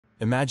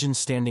Imagine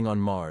standing on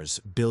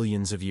Mars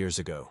billions of years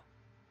ago.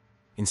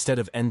 Instead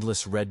of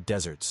endless red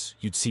deserts,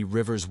 you'd see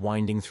rivers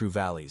winding through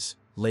valleys,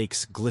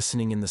 lakes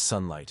glistening in the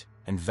sunlight,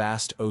 and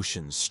vast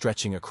oceans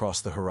stretching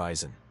across the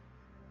horizon.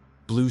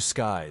 Blue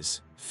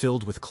skies,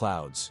 filled with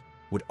clouds,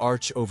 would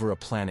arch over a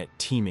planet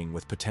teeming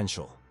with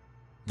potential.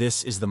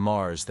 This is the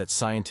Mars that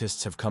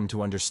scientists have come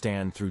to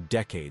understand through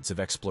decades of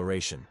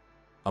exploration.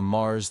 A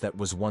Mars that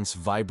was once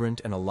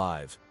vibrant and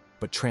alive,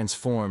 but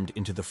transformed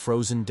into the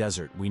frozen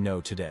desert we know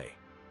today.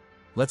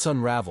 Let's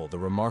unravel the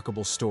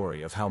remarkable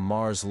story of how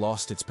Mars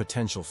lost its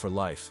potential for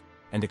life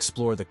and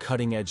explore the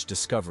cutting-edge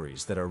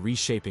discoveries that are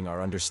reshaping our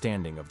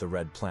understanding of the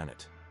red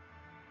planet.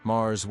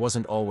 Mars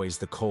wasn't always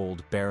the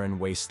cold, barren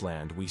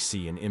wasteland we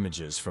see in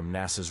images from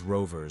NASA's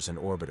rovers and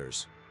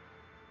orbiters.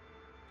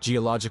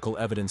 Geological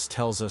evidence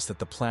tells us that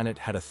the planet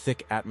had a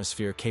thick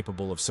atmosphere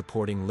capable of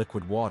supporting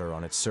liquid water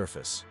on its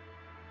surface.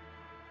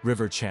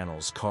 River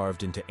channels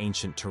carved into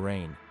ancient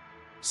terrain,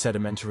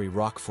 sedimentary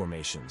rock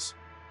formations,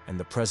 and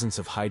the presence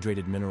of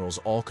hydrated minerals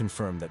all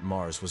confirm that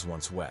Mars was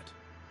once wet.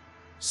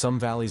 Some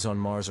valleys on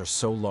Mars are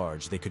so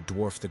large they could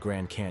dwarf the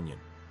Grand Canyon,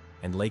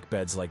 and lake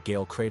beds like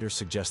Gale Crater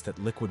suggest that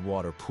liquid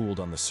water pooled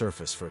on the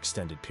surface for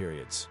extended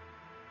periods.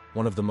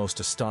 One of the most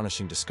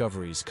astonishing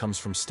discoveries comes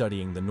from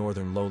studying the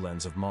northern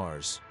lowlands of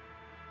Mars.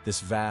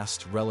 This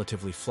vast,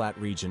 relatively flat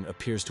region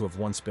appears to have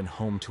once been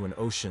home to an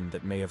ocean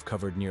that may have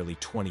covered nearly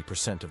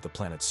 20% of the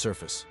planet's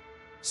surface.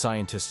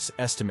 Scientists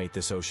estimate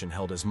this ocean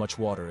held as much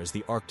water as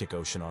the Arctic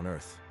Ocean on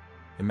Earth.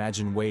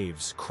 Imagine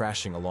waves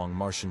crashing along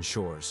Martian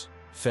shores,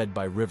 fed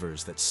by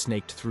rivers that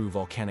snaked through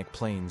volcanic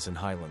plains and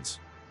highlands.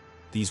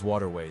 These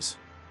waterways,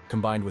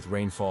 combined with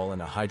rainfall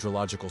and a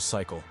hydrological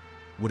cycle,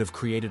 would have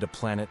created a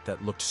planet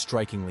that looked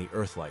strikingly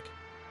Earth-like.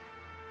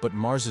 But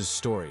Mars's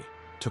story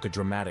took a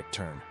dramatic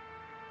turn.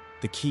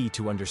 The key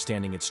to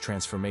understanding its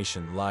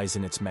transformation lies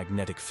in its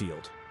magnetic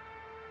field.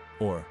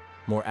 Or,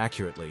 more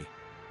accurately,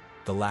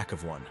 the lack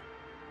of one.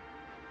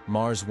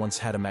 Mars once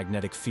had a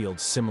magnetic field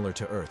similar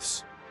to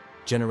Earth's,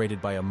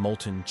 generated by a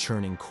molten,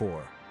 churning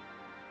core.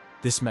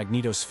 This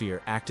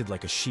magnetosphere acted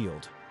like a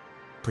shield,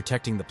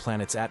 protecting the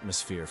planet's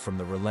atmosphere from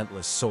the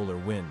relentless solar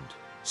wind,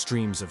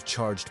 streams of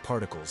charged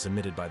particles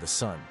emitted by the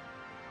sun.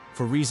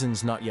 For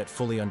reasons not yet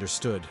fully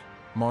understood,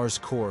 Mars'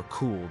 core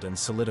cooled and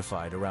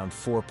solidified around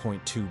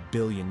 4.2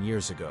 billion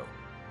years ago,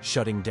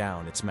 shutting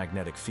down its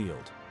magnetic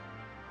field.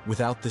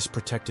 Without this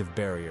protective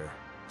barrier,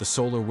 the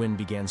solar wind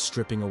began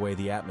stripping away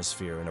the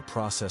atmosphere in a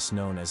process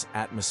known as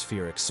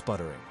atmospheric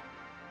sputtering.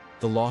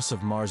 The loss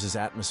of Mars's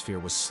atmosphere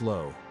was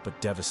slow but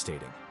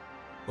devastating.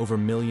 Over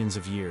millions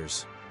of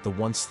years, the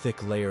once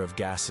thick layer of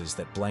gases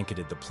that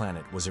blanketed the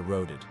planet was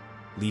eroded,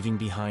 leaving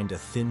behind a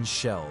thin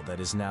shell that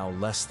is now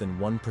less than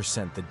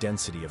 1% the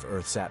density of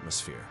Earth's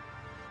atmosphere.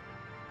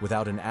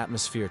 Without an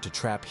atmosphere to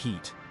trap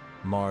heat,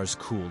 Mars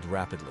cooled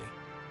rapidly.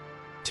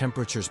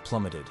 Temperatures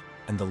plummeted,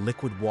 and the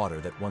liquid water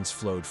that once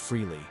flowed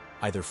freely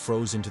either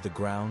froze into the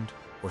ground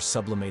or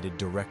sublimated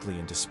directly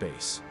into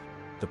space.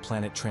 The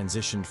planet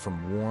transitioned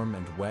from warm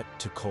and wet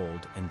to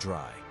cold and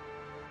dry.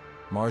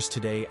 Mars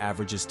today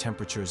averages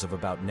temperatures of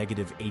about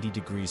 -80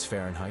 degrees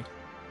Fahrenheit,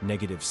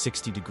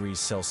 -60 degrees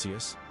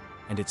Celsius,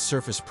 and its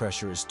surface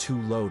pressure is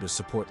too low to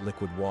support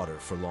liquid water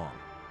for long.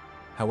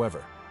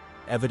 However,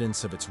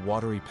 evidence of its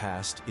watery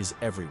past is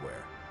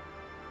everywhere.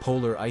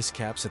 Polar ice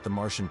caps at the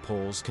Martian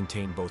poles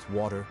contain both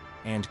water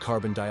and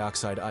carbon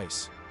dioxide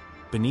ice.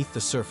 Beneath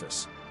the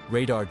surface,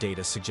 radar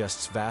data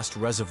suggests vast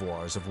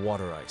reservoirs of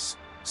water ice,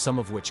 some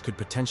of which could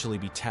potentially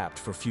be tapped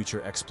for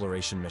future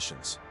exploration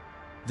missions.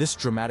 This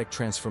dramatic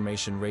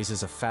transformation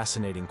raises a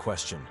fascinating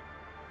question.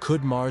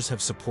 Could Mars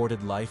have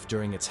supported life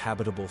during its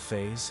habitable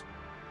phase?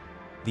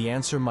 The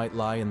answer might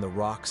lie in the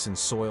rocks and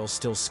soil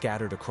still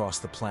scattered across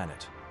the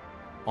planet.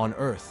 On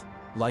Earth,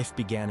 life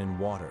began in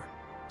water.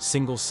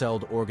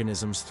 Single-celled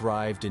organisms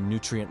thrived in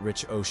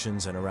nutrient-rich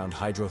oceans and around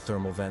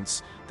hydrothermal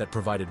vents that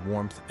provided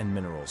warmth and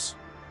minerals.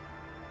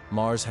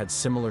 Mars had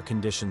similar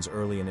conditions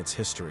early in its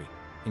history,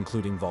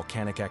 including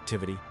volcanic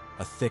activity,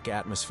 a thick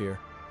atmosphere,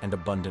 and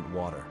abundant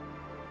water.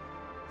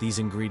 These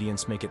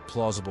ingredients make it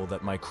plausible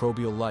that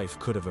microbial life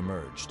could have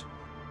emerged.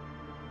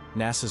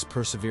 NASA's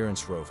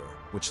Perseverance rover,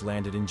 which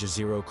landed in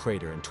Jezero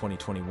Crater in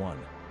 2021,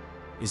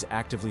 is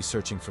actively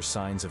searching for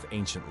signs of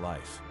ancient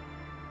life.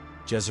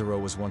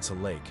 Jezero was once a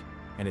lake,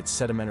 and its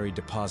sedimentary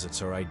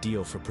deposits are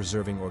ideal for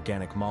preserving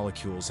organic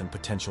molecules and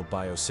potential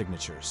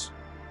biosignatures.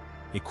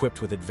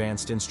 Equipped with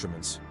advanced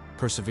instruments,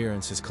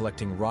 Perseverance is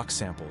collecting rock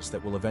samples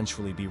that will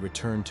eventually be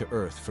returned to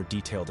Earth for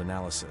detailed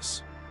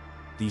analysis.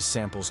 These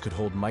samples could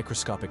hold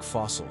microscopic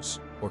fossils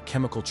or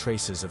chemical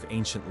traces of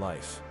ancient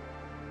life,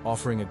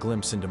 offering a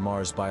glimpse into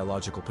Mars'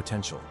 biological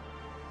potential.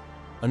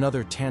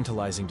 Another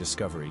tantalizing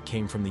discovery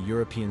came from the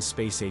European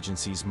Space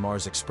Agency's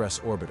Mars Express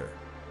orbiter,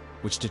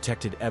 which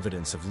detected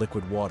evidence of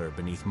liquid water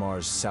beneath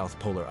Mars' south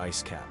polar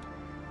ice cap.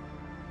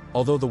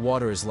 Although the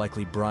water is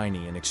likely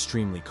briny and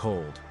extremely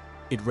cold,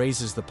 it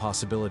raises the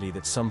possibility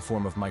that some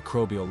form of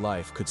microbial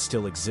life could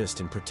still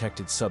exist in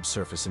protected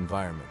subsurface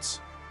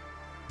environments.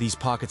 These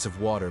pockets of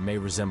water may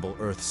resemble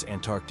Earth's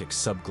Antarctic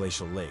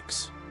subglacial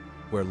lakes.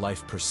 where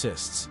life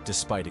persists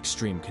despite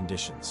extreme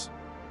conditions.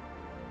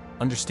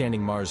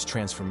 Understanding Mars'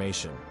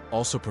 transformation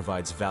also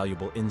provides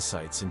valuable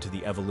insights into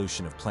the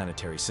evolution of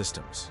planetary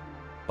systems.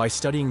 By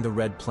studying the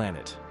red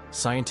planet,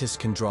 scientists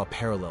can draw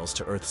parallels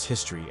to Earth's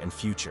history and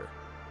future.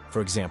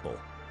 For example,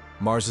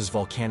 Mars's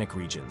volcanic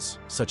regions,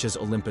 such as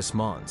Olympus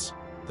Mons,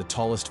 the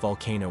tallest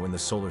volcano in the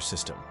solar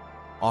system,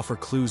 offer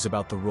clues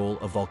about the role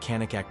of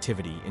volcanic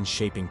activity in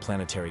shaping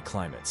planetary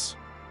climates.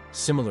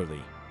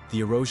 Similarly,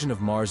 the erosion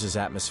of Mars's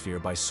atmosphere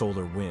by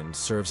solar wind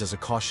serves as a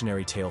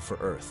cautionary tale for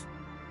Earth,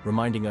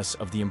 reminding us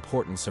of the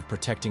importance of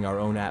protecting our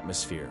own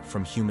atmosphere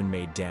from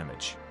human-made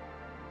damage.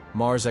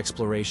 Mars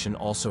exploration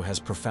also has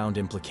profound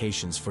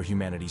implications for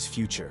humanity's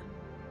future.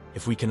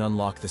 If we can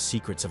unlock the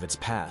secrets of its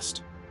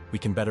past, we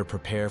can better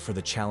prepare for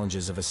the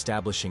challenges of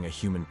establishing a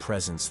human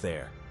presence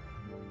there.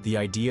 The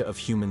idea of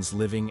humans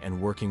living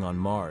and working on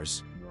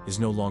Mars is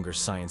no longer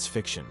science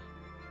fiction.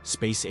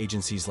 Space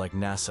agencies like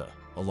NASA,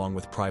 along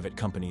with private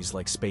companies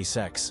like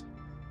SpaceX,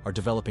 are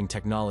developing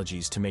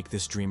technologies to make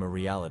this dream a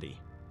reality.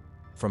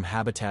 From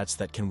habitats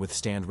that can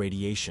withstand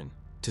radiation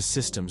to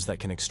systems that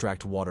can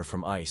extract water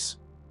from ice,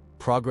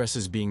 progress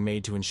is being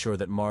made to ensure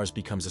that Mars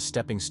becomes a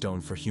stepping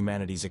stone for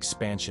humanity's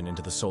expansion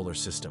into the solar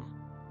system.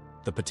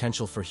 The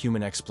potential for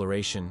human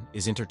exploration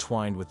is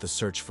intertwined with the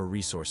search for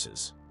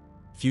resources.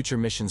 Future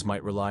missions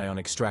might rely on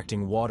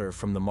extracting water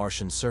from the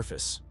Martian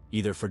surface,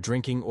 either for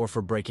drinking or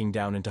for breaking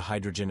down into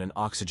hydrogen and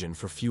oxygen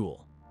for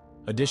fuel.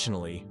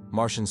 Additionally,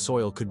 Martian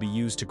soil could be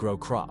used to grow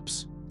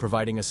crops,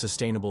 providing a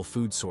sustainable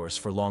food source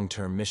for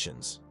long-term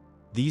missions.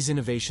 These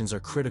innovations are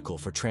critical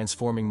for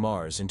transforming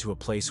Mars into a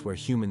place where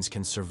humans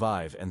can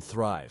survive and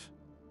thrive.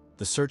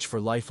 The search for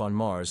life on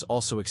Mars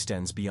also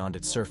extends beyond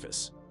its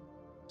surface.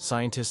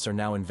 Scientists are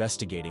now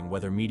investigating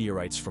whether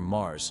meteorites from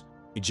Mars,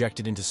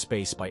 ejected into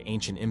space by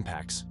ancient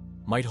impacts,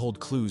 might hold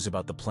clues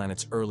about the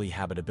planet's early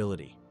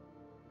habitability.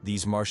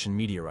 These Martian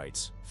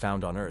meteorites,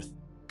 found on Earth,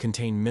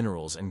 contain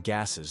minerals and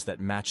gases that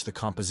match the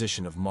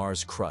composition of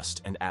Mars'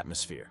 crust and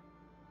atmosphere.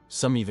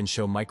 Some even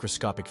show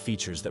microscopic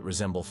features that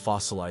resemble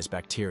fossilized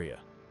bacteria,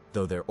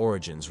 though their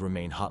origins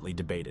remain hotly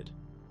debated.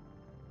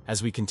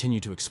 As we continue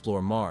to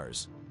explore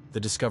Mars, the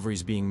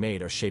discoveries being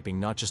made are shaping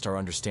not just our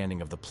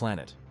understanding of the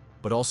planet,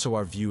 but also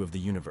our view of the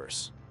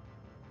universe.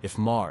 If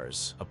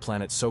Mars, a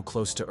planet so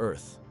close to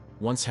Earth,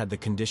 once had the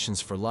conditions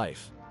for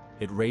life,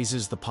 it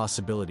raises the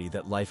possibility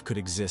that life could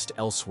exist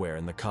elsewhere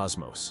in the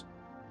cosmos.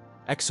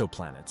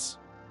 Exoplanets,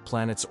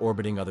 planets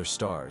orbiting other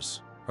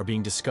stars, are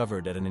being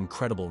discovered at an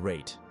incredible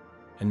rate,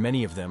 and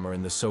many of them are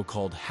in the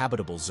so-called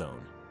habitable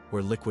zone,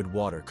 where liquid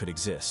water could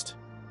exist.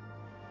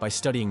 By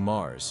studying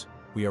Mars,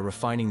 we are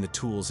refining the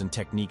tools and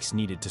techniques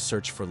needed to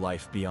search for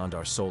life beyond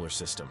our solar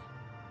system.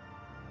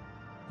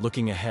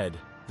 Looking ahead,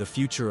 the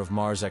future of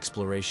Mars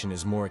exploration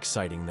is more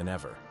exciting than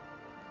ever.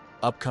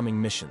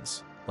 Upcoming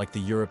missions, like the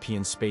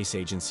European Space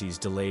Agency's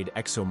delayed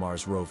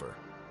ExoMars rover,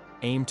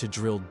 aim to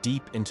drill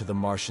deep into the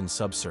Martian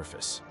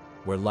subsurface,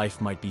 where life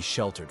might be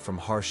sheltered from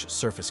harsh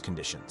surface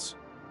conditions.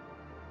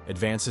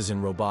 Advances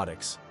in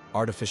robotics,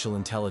 artificial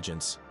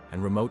intelligence,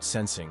 and remote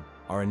sensing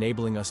are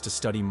enabling us to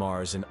study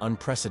Mars in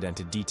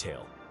unprecedented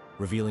detail,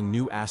 revealing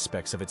new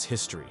aspects of its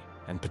history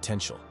and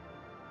potential.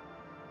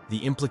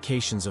 The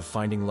implications of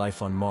finding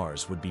life on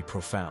Mars would be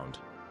profound,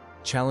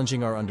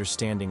 challenging our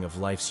understanding of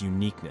life's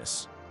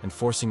uniqueness and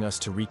forcing us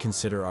to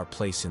reconsider our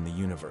place in the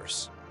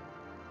universe.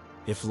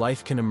 If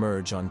life can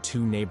emerge on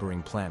two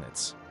neighboring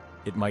planets,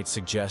 it might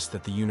suggest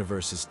that the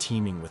universe is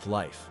teeming with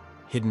life,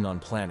 hidden on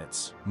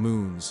planets,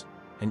 moons,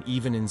 and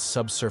even in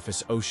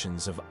subsurface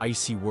oceans of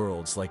icy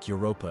worlds like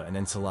Europa and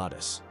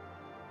Enceladus.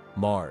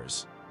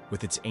 Mars,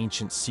 with its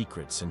ancient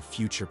secrets and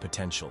future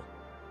potential,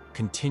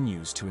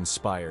 continues to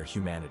inspire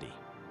humanity.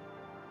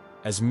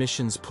 As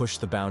missions push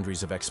the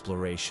boundaries of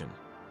exploration,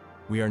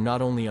 we are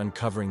not only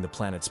uncovering the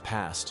planet's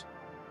past,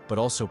 but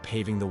also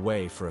paving the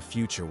way for a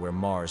future where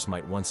Mars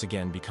might once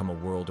again become a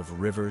world of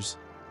rivers,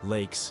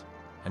 lakes,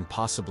 and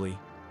possibly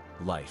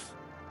life.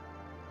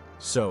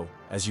 So,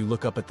 as you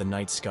look up at the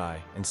night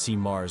sky and see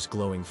Mars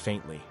glowing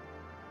faintly,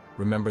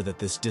 remember that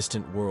this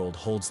distant world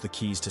holds the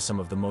keys to some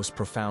of the most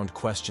profound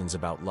questions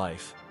about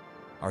life,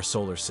 our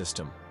solar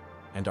system,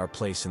 and our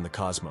place in the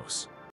cosmos.